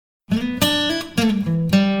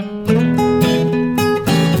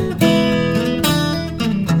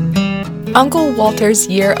Uncle Walter's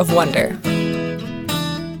Year of Wonder.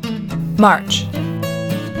 March.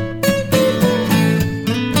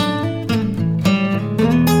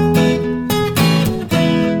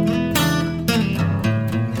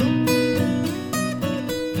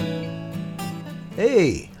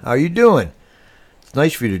 Hey, how you doing? It's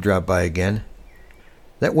nice for you to drop by again.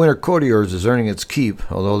 That winter coat of yours is earning its keep,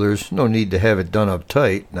 although there's no need to have it done up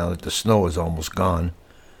tight now that the snow is almost gone.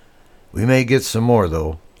 We may get some more,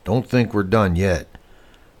 though. Don't think we're done yet.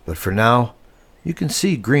 But for now, you can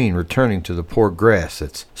see green returning to the poor grass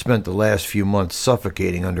that's spent the last few months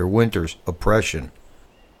suffocating under winter's oppression.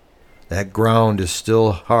 That ground is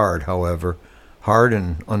still hard, however, hard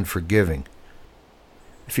and unforgiving.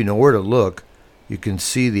 If you know where to look, you can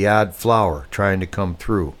see the odd flower trying to come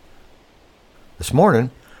through. This morning,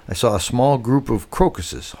 I saw a small group of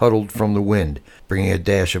crocuses huddled from the wind, bringing a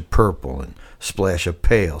dash of purple and splash of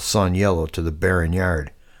pale sun yellow to the barren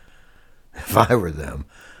yard. If I were them,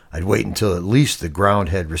 I'd wait until at least the ground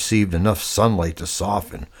had received enough sunlight to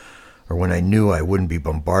soften, or when I knew I wouldn't be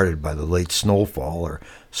bombarded by the late snowfall or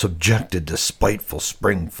subjected to spiteful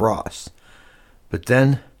spring frosts. But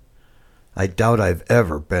then, I doubt I've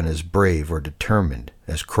ever been as brave or determined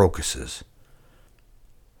as crocuses.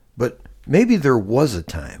 But maybe there was a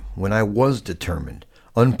time when I was determined,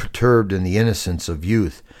 unperturbed in the innocence of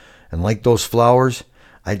youth, and like those flowers,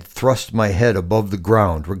 I'd thrust my head above the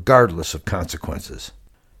ground regardless of consequences.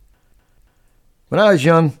 When I was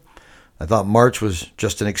young, I thought March was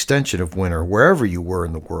just an extension of winter wherever you were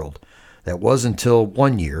in the world. That was until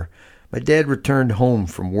one year, my dad returned home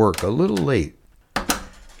from work a little late.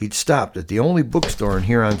 He'd stopped at the only bookstore in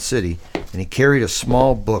Huron City, and he carried a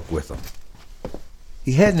small book with him.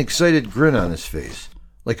 He had an excited grin on his face,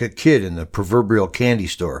 like a kid in the proverbial candy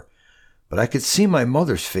store, but I could see my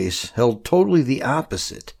mother's face held totally the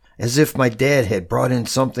opposite, as if my dad had brought in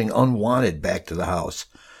something unwanted back to the house.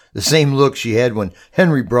 The same look she had when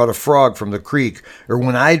Henry brought a frog from the creek, or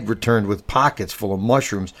when I'd returned with pockets full of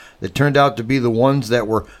mushrooms that turned out to be the ones that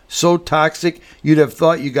were so toxic you'd have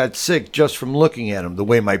thought you got sick just from looking at them, the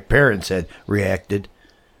way my parents had reacted.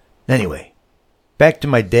 Anyway, back to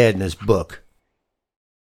my dad and his book.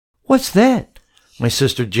 "What's that?" my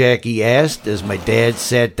sister Jackie asked as my dad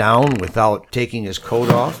sat down without taking his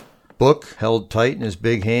coat off, book held tight in his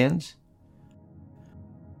big hands.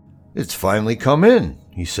 "It's finally come in,"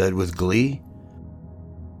 he said with glee.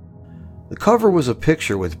 The cover was a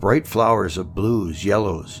picture with bright flowers of blues,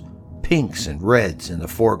 yellows, pinks, and reds in the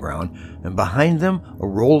foreground, and behind them a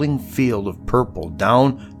rolling field of purple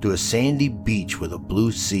down to a sandy beach with a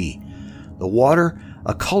blue sea. The water,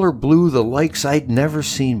 a color blue the likes I'd never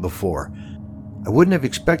seen before. I wouldn't have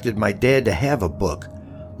expected my dad to have a book,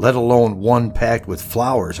 let alone one packed with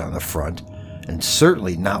flowers on the front, and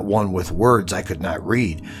certainly not one with words I could not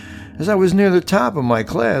read, as I was near the top of my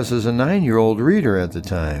class as a 9-year-old reader at the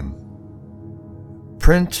time.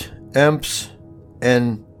 "Print, Emps,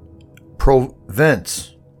 and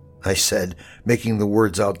Provence," I said, making the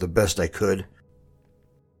words out the best I could.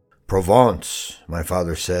 "Provence," my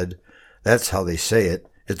father said. "That's how they say it.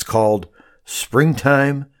 It's called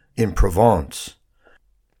Springtime in Provence."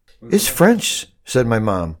 "It's French," said my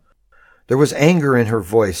mom. There was anger in her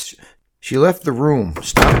voice. She left the room,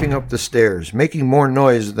 stomping up the stairs, making more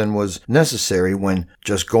noise than was necessary when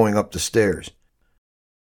just going up the stairs.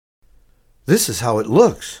 "This is how it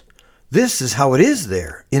looks. This is how it is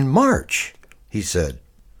there, in March," he said.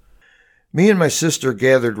 Me and my sister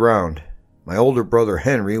gathered round. My older brother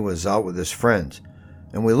Henry was out with his friends,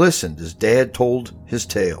 and we listened as Dad told his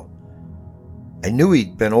tale. I knew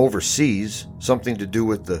he'd been overseas, something to do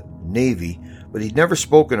with the Navy, but he'd never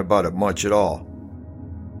spoken about it much at all.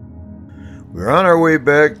 "We were on our way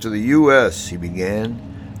back to the U.S., he began,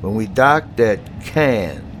 when we docked at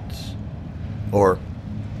Cannes, or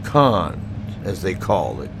Cannes, as they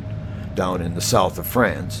call it, down in the south of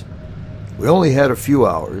France. We only had a few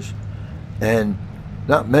hours, and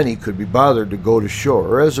not many could be bothered to go to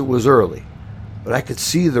shore, as it was early. But I could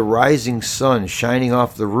see the rising sun shining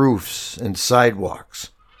off the roofs and sidewalks.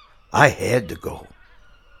 I had to go."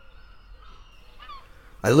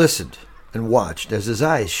 I listened and watched as his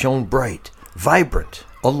eyes shone bright, vibrant,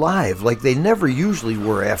 alive, like they never usually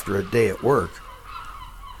were after a day at work.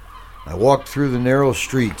 "I walked through the narrow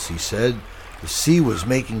streets," he said. "The sea was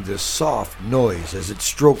making this soft noise as it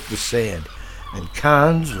stroked the sand, and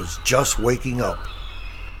Cannes was just waking up."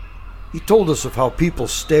 He told us of how people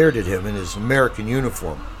stared at him in his American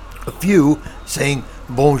uniform, a few saying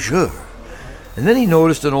bonjour, and then he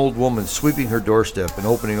noticed an old woman sweeping her doorstep and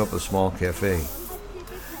opening up a small cafe.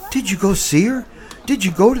 "Did you go see her? Did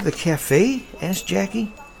you go to the cafe?" asked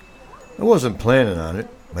Jackie. "I wasn't planning on it.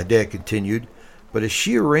 my dad continued, but as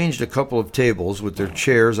she arranged a couple of tables with their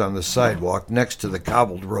chairs on the sidewalk next to the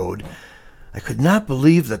cobbled road, I could not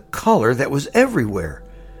believe the color that was everywhere.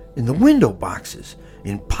 In the window boxes,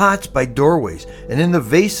 in pots by doorways, and in the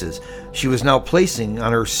vases she was now placing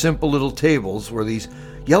on her simple little tables were these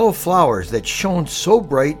yellow flowers that shone so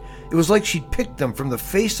bright it was like she'd picked them from the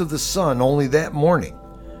face of the sun only that morning.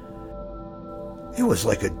 It was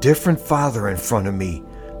like a different father in front of me,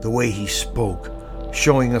 the way he spoke,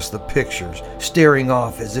 showing us the pictures, staring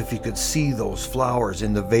off as if he could see those flowers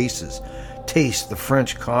in the vases, taste the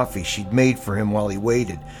French coffee she'd made for him while he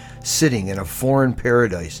waited, sitting in a foreign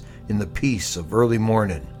paradise in the peace of early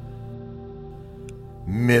morning.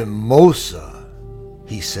 Mimosa,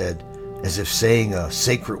 he said, as if saying a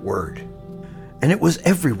sacred word. And it was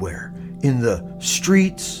everywhere, in the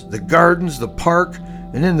streets, the gardens, the park,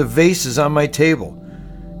 and in the vases on my table.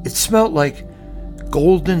 It smelt like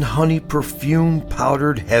golden honey perfume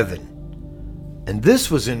powdered heaven. And this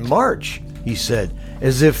was in March, he said,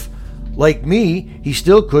 as if, like me, he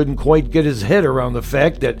still couldn't quite get his head around the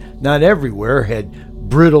fact that not everywhere had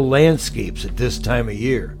brittle landscapes at this time of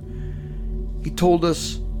year. He told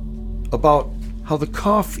us about how the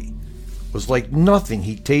coffee was like nothing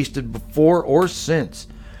he tasted before or since,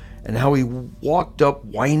 and how he walked up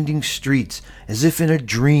winding streets as if in a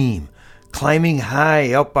dream, climbing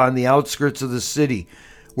high up on the outskirts of the city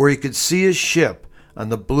where he could see his ship on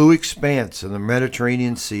the blue expanse of the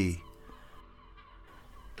Mediterranean Sea.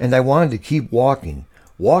 And I wanted to keep walking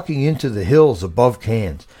into the hills above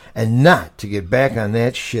Cannes, and not to get back on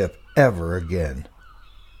that ship ever again.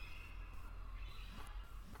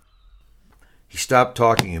 He stopped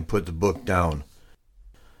talking and put the book down.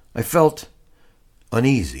 I felt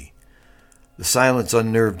uneasy. The silence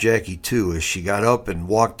unnerved Jackie too, as she got up and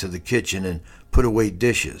walked to the kitchen and put away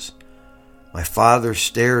dishes. My father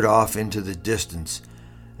stared off into the distance,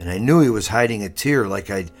 and I knew he was hiding a tear like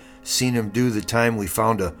I'd seen him do the time we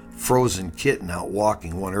found a frozen kitten out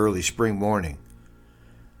walking one early spring morning.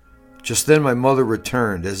 Just then my mother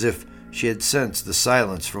returned, as if she had sensed the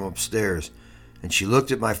silence from upstairs, and she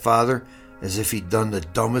looked at my father as if he'd done the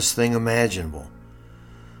dumbest thing imaginable.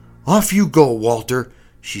 "Off you go, Walter,"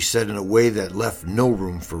 she said in a way that left no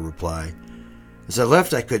room for reply. As I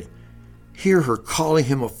left, I could hear her calling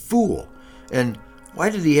him a fool, and why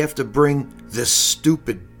did he have to bring this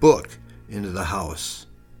stupid book into the house?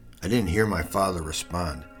 I didn't hear my father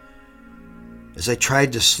respond. As I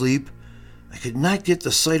tried to sleep, I could not get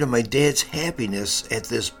the sight of my dad's happiness at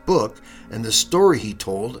this book and the story he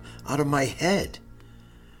told out of my head.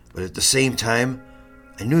 But at the same time,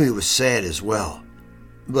 I knew he was sad as well.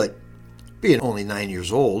 But being only 9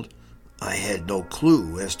 years old, I had no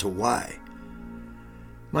clue as to why.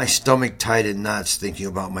 My stomach tied in knots thinking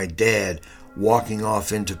about my dad walking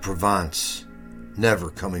off into Provence, never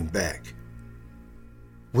coming back.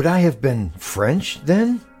 Would I have been French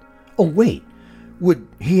then? Oh, wait. Would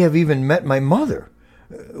he have even met my mother?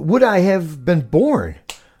 Would I have been born?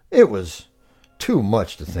 It was too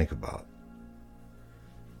much to think about.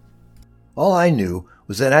 All I knew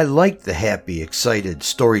was that I liked the happy, excited,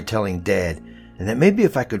 storytelling dad, and that maybe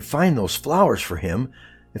if I could find those flowers for him,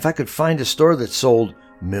 if I could find a store that sold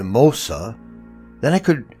mimosa, then I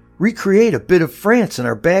could recreate a bit of France in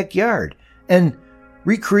our backyard, and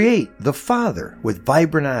recreate the father with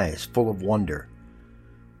vibrant eyes full of wonder.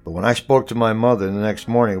 But when I spoke to my mother the next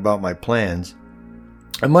morning about my plans,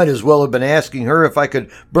 I might as well have been asking her if I could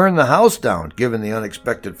burn the house down, given the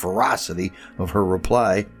unexpected ferocity of her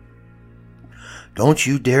reply. "Don't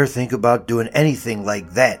you dare think about doing anything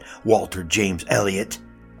like that, Walter James Elliot."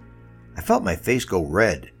 I felt my face go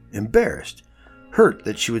red, embarrassed, hurt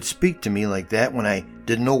that she would speak to me like that when I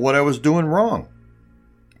didn't know what I was doing wrong.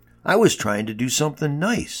 I was trying to do something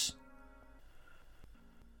nice.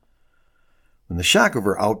 When the shock of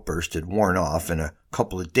her outburst had worn off and a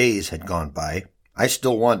couple of days had gone by, I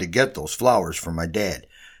still wanted to get those flowers for my dad,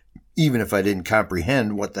 even if I didn't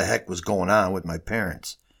comprehend what the heck was going on with my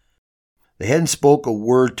parents. They hadn't spoke a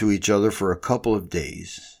word to each other for a couple of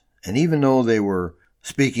days, and even though they were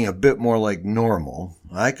speaking a bit more like normal,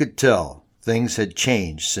 I could tell things had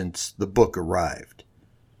changed since the book arrived.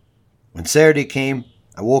 When Saturday came,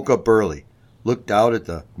 I woke up early, looked out at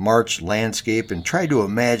the March landscape, and tried to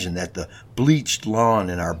imagine that the bleached lawn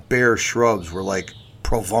and our bare shrubs were like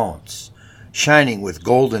Provence, shining with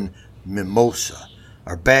golden mimosa,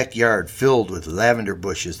 our backyard filled with lavender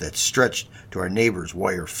bushes that stretched to our neighbor's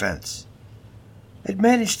wire fence. I'd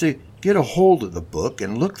managed to get a hold of the book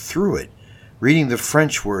and look through it, reading the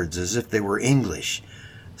French words as if they were English,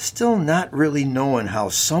 still not really knowing how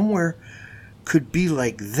somewhere could be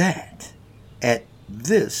like that at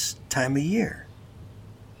this time of year.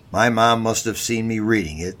 My mom must have seen me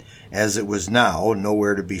reading it, as it was now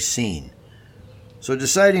nowhere to be seen. So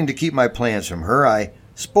deciding to keep my plans from her, I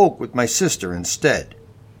spoke with my sister instead.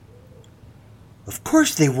 "Of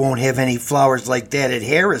course they won't have any flowers like that at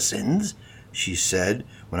Harrison's," she said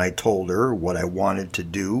when I told her what I wanted to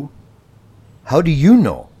do. "How do you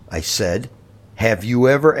know?" I said. "Have you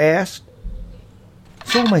ever asked?"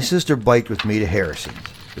 So my sister biked with me to Harrison's,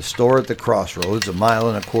 the store at the crossroads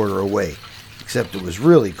 1.25 miles away, except it was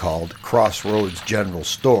really called Crossroads General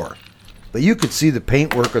Store. But you could see the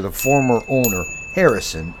paintwork of the former owner,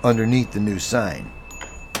 Harrison, underneath the new sign.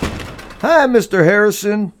 "Hi, Mr.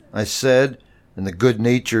 Harrison," I said, and the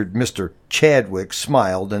good-natured Mr. Chadwick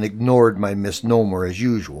smiled and ignored my misnomer as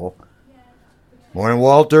usual. "Morning,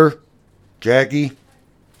 Walter. Jackie,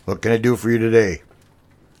 what can I do for you today?"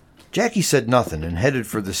 Jackie said nothing and headed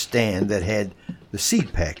for the stand that had the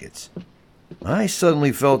seed packets. I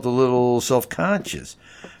suddenly felt a little self-conscious.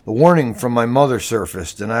 The warning from my mother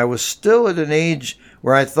surfaced, and I was still at an age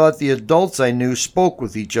where I thought the adults I knew spoke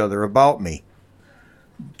with each other about me.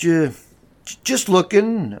 Just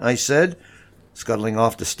looking," I said, scuttling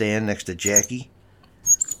off the stand next to Jackie.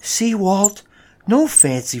 "See, Walt, no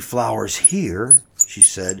fancy flowers here," she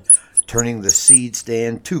said, turning the seed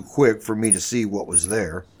stand too quick for me to see what was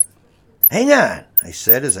there. "Hang on," I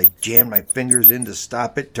said as I jammed my fingers in to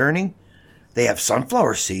stop it turning. "They have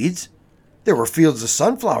sunflower seeds. There were fields of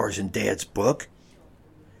sunflowers in Dad's book."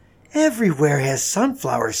 "Everywhere has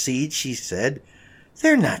sunflower seeds," she said.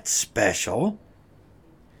 "They're not special."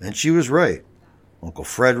 And she was right. Uncle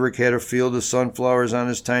Frederick had a field of sunflowers on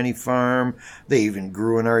his tiny farm. They even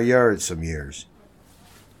grew in our yard some years.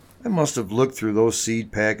 I must have looked through those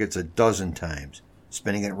seed packets 12 times,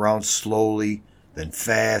 spinning it round slowly, then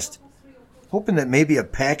fast, hoping that maybe a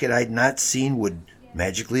packet I'd not seen would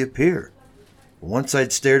magically appear. Once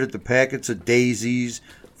I'd stared at the packets of daisies,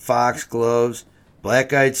 foxgloves,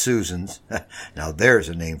 black-eyed Susans. Now there's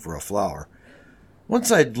a name for a flower.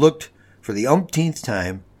 Once I'd looked for the umpteenth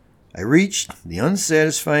time, I reached the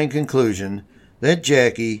unsatisfying conclusion that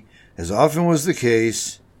Jackie, as often was the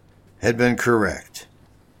case, had been correct.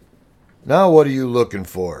 "Now what are you looking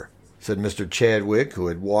for?" said Mr. Chadwick, who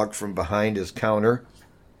had walked from behind his counter.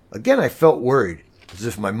 Again I felt worried, as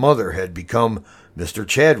if my mother had become Mr.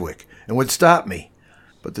 Chadwick and would stop me.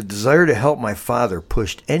 But the desire to help my father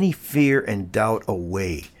pushed any fear and doubt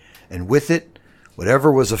away, and with it,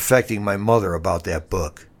 whatever was affecting my mother about that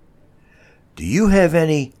book. "Do you have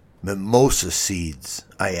any mimosa seeds?"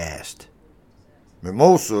 I asked.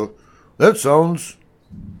 "Mimosa? That sounds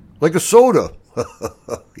like a soda,"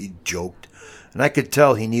 he joked, and I could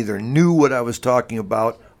tell he neither knew what I was talking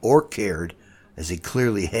about or cared, as he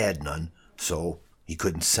clearly had none, so he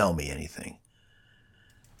couldn't sell me anything.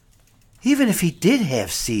 "Even if he did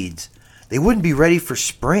have seeds, they wouldn't be ready for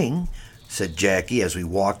spring," said Jackie as we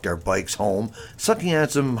walked our bikes home, sucking on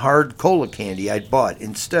some hard cola candy I'd bought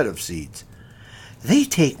instead of seeds. "They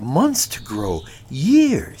take months to grow,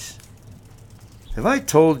 years." Have I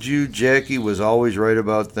told you Jackie was always right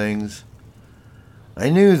about things? I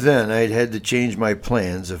knew then I'd had to change my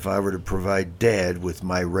plans if I were to provide Dad with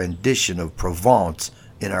my rendition of Provence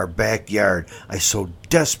in our backyard I so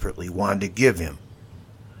desperately wanted to give him.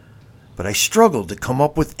 But I struggled to come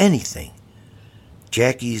up with anything.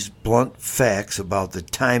 Jackie's blunt facts about the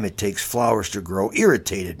time it takes flowers to grow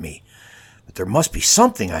irritated me, but there must be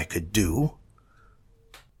something I could do.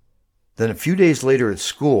 Then a few days later at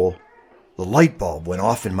school, the light bulb went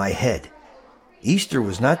off in my head. Easter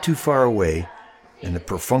was not too far away, and the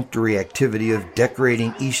perfunctory activity of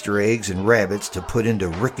decorating Easter eggs and rabbits to put into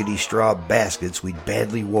rickety straw baskets we'd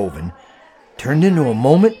badly woven turned into a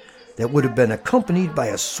moment that would have been accompanied by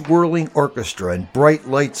a swirling orchestra and bright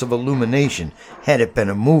lights of illumination had it been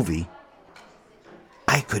a movie.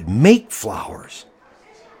 I could make flowers.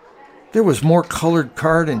 There was more colored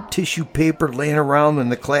card and tissue paper laying around than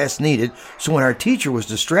the class needed, so when our teacher was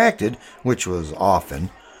distracted, which was often,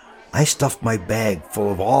 I stuffed my bag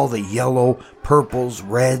full of all the yellow, purples,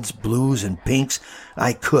 reds, blues, and pinks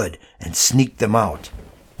I could and sneaked them out.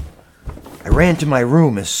 I ran to my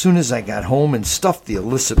room as soon as I got home and stuffed the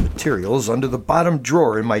illicit materials under the bottom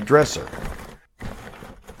drawer in my dresser.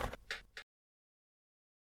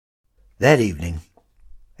 That evening,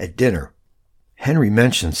 at dinner, Henry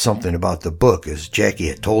mentioned something about the book as Jackie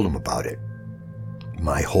had told him about it.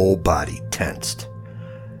 My whole body tensed.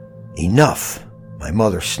 "Enough," my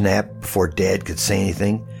mother snapped before Dad could say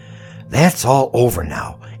anything. "That's all over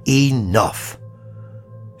now. Enough."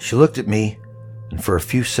 She looked at me, and for a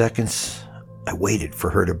few seconds, I waited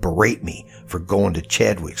for her to berate me for going to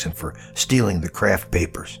Chadwick's and for stealing the craft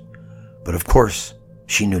papers. But of course,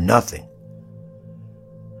 she knew nothing.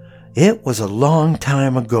 "It was a long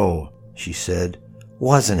time ago," she said,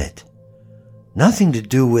 "wasn't it? Nothing to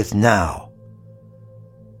do with now."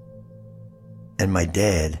 And my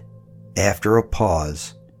dad, after a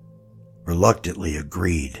pause, reluctantly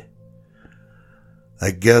agreed.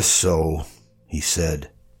 "I guess so," he said.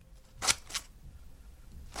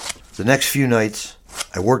 The next few nights,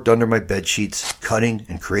 I worked under my bed sheets, cutting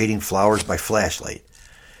and creating flowers by flashlight.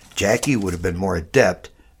 Jackie would have been more adept,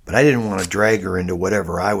 but I didn't want to drag her into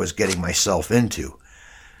whatever I was getting myself into,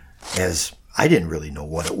 as I didn't really know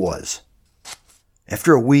what it was.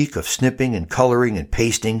 After a week of snipping and coloring and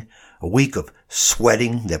pasting, a week of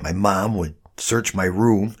sweating that my mom would search my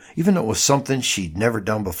room, even though it was something she'd never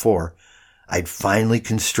done before, I'd finally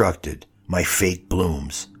constructed my fake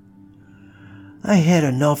blooms. I had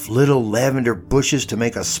enough little lavender bushes to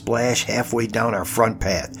make a splash halfway down our front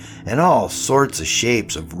path, and all sorts of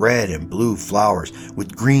shapes of red and blue flowers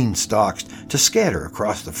with green stalks to scatter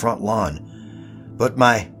across the front lawn. But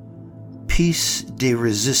my piece de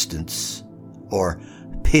resistance, or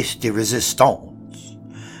piece de resistance,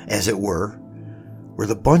 as it were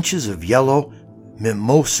the bunches of yellow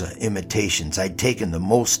mimosa imitations I'd taken the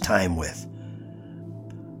most time with.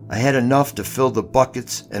 I had enough to fill the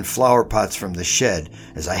buckets and flower pots from the shed,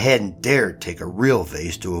 as I hadn't dared take a real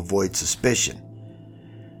vase to avoid suspicion.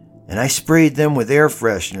 And I sprayed them with air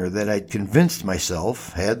freshener that I'd convinced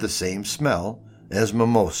myself had the same smell as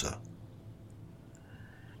mimosa.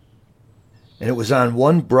 And it was on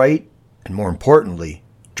one bright, and more importantly,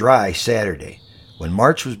 dry Saturday, when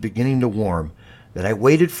March was beginning to warm, that I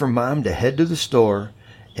waited for Mom to head to the store,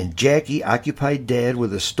 and Jackie occupied Dad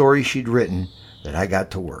with a story she'd written, that I got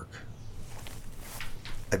to work.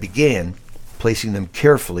 I began placing them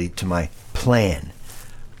carefully to my plan,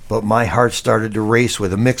 but my heart started to race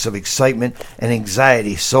with a mix of excitement and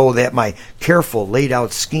anxiety, so that my careful laid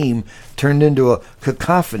out scheme turned into a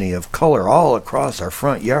cacophony of color all across our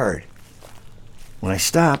front yard. When I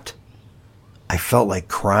stopped, I felt like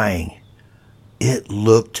crying. It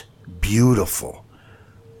looked beautiful.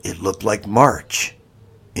 It looked like March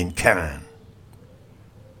in Cannes.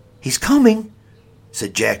 "He's coming,"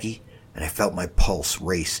 said Jackie, and I felt my pulse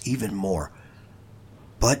race even more.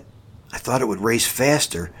 But I thought it would race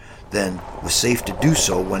faster than was safe to do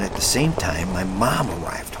so when at the same time my mom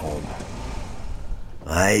arrived home.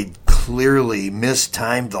 I'd clearly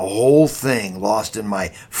mistimed the whole thing, lost in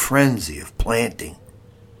my frenzy of planting.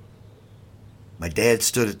 My dad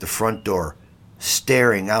stood at the front door,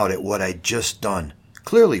 staring out at what I'd just done,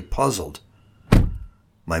 clearly puzzled.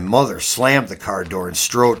 My mother slammed the car door and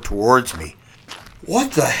strode towards me.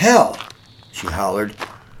 "What the hell?" she hollered,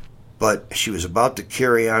 but as she was about to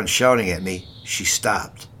carry on shouting at me, she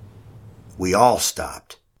stopped. We all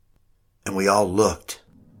stopped, and we all looked.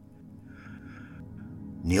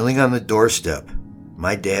 Kneeling on the doorstep,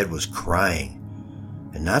 my dad was crying,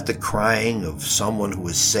 and not the crying of someone who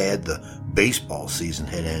was sad the baseball season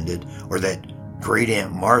had ended or that Great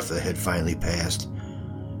Aunt Martha had finally passed,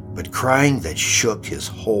 but crying that shook his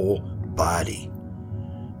whole body.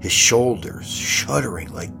 His shoulders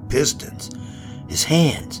shuddering like pistons, his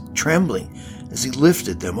hands trembling as he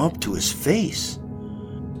lifted them up to his face.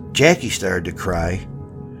 Jackie started to cry,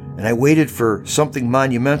 and I waited for something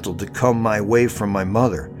monumental to come my way from my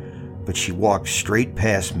mother, but she walked straight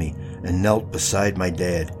past me and knelt beside my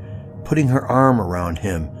dad, putting her arm around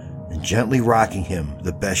him and gently rocking him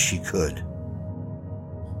the best she could.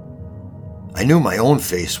 I knew my own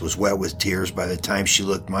face was wet with tears by the time she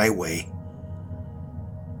looked my way.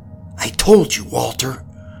 "I told you, Walter.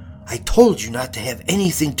 I told you not to have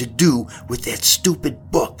anything to do with that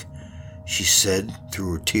stupid book," she said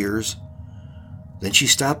through her tears. Then she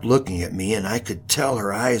stopped looking at me, and I could tell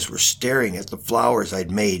her eyes were staring at the flowers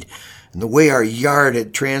I'd made and the way our yard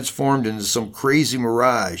had transformed into some crazy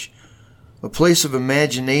mirage, a place of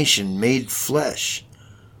imagination made flesh,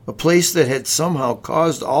 a place that had somehow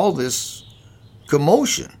caused all this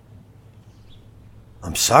commotion.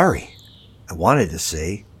 "I'm sorry," I wanted to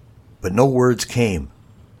say, but no words came.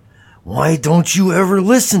 "Why don't you ever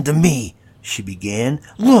listen to me?" she began.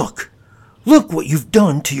 Look what you've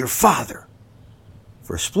done to your father."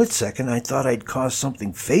 For a split second, I thought I'd caused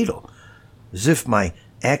something fatal, as if my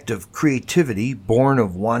act of creativity, born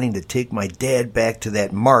of wanting to take my dad back to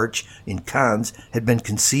that march in Cannes, had been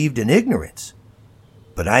conceived in ignorance.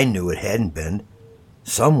 But I knew it hadn't been.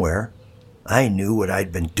 Somewhere, I knew what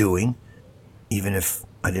I'd been doing, even if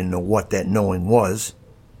I didn't know what that knowing was.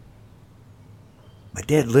 My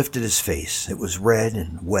dad lifted his face. It was red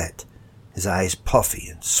and wet, his eyes puffy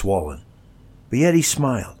and swollen. But yet he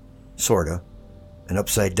smiled, sorta, an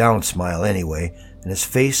upside-down smile anyway, and his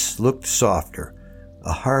face looked softer,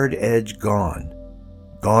 a hard edge gone,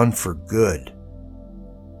 gone for good.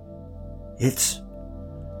 It's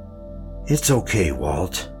okay,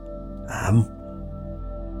 Walt. I'm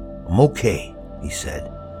okay, he said.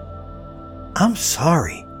 I'm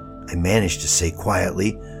sorry, I managed to say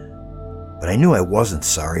quietly, but I knew I wasn't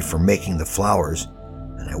sorry for making the flowers,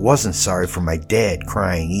 and I wasn't sorry for my dad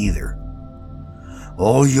crying either.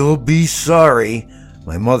 Oh, you'll be sorry,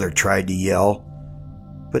 my mother tried to yell,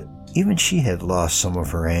 but even she had lost some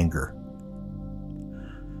of her anger.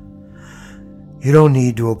 You don't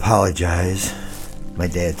need to apologize, my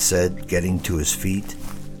dad said, getting to his feet.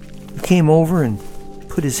 He came over and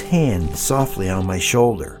put his hand softly on my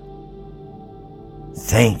shoulder.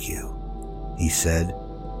 Thank you, he said.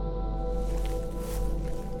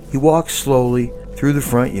 He walked slowly through the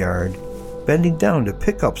front yard, bending down to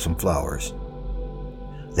pick up some flowers.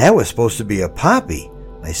 That was supposed to be a poppy,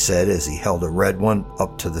 I said as he held a red one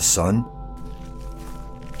up to the sun.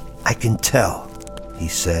 I can tell, he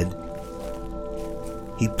said.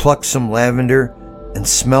 He plucked some lavender and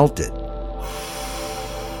smelt it.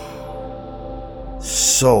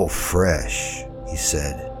 So fresh, he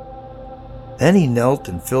said. Then he knelt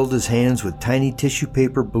and filled his hands with tiny tissue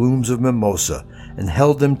paper blooms of mimosa and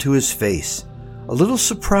held them to his face, a little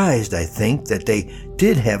surprised, I think, that they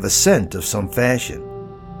did have a scent of some fashion.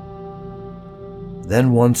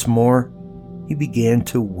 Then once more, he began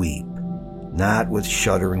to weep, not with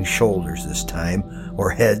shuddering shoulders this time,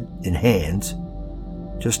 or head and hands,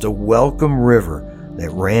 just a welcome river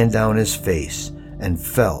that ran down his face and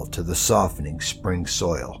fell to the softening spring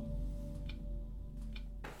soil.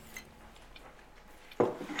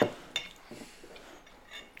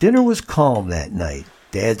 Dinner was calm that night,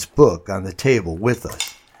 Dad's book on the table with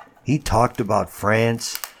us. He talked about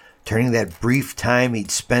France, turning that brief time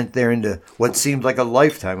he'd spent there into what seemed like a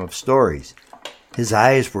lifetime of stories. His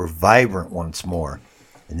eyes were vibrant once more,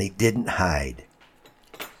 and they didn't hide.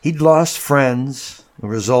 He'd lost friends, a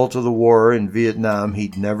result of the war in Vietnam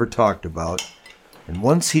he'd never talked about, and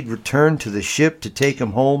once he'd returned to the ship to take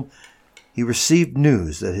him home, he received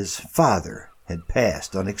news that his father had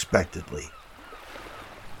passed unexpectedly.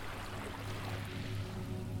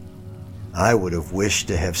 I would have wished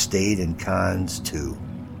to have stayed in Cannes too.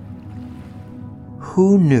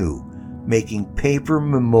 Who knew making paper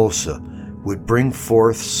mimosa would bring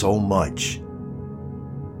forth so much?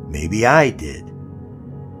 Maybe I did.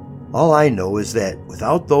 All I know is that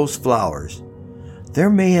without those flowers, there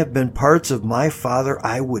may have been parts of my father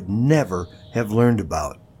I would never have learned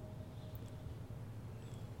about.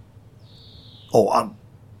 Oh, I'm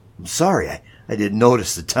sorry. I didn't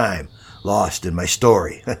notice the time, lost in my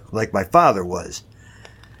story, like my father was.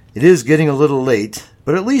 It is getting a little late,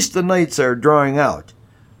 but at least the nights are drawing out.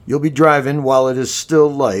 You'll be driving while it is still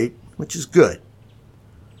light, which is good.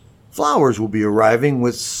 Flowers will be arriving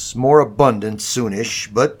with more abundance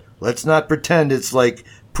soonish, but let's not pretend it's like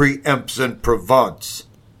Provence.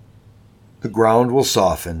 The ground will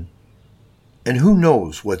soften, and who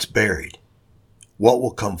knows what's buried, what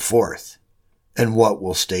will come forth, and what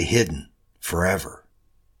will stay hidden forever.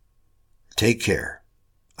 Take care.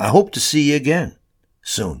 I hope to see you again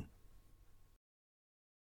soon.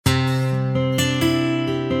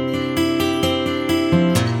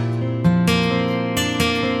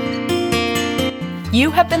 You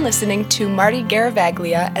have been listening to Marty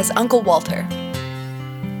Garavaglia as Uncle Walter.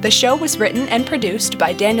 The show was written and produced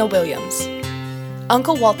by Daniel Williams.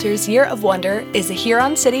 Uncle Walter's Year of Wonder is a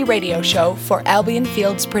Huron City radio show for Albion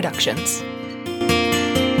Fields Productions.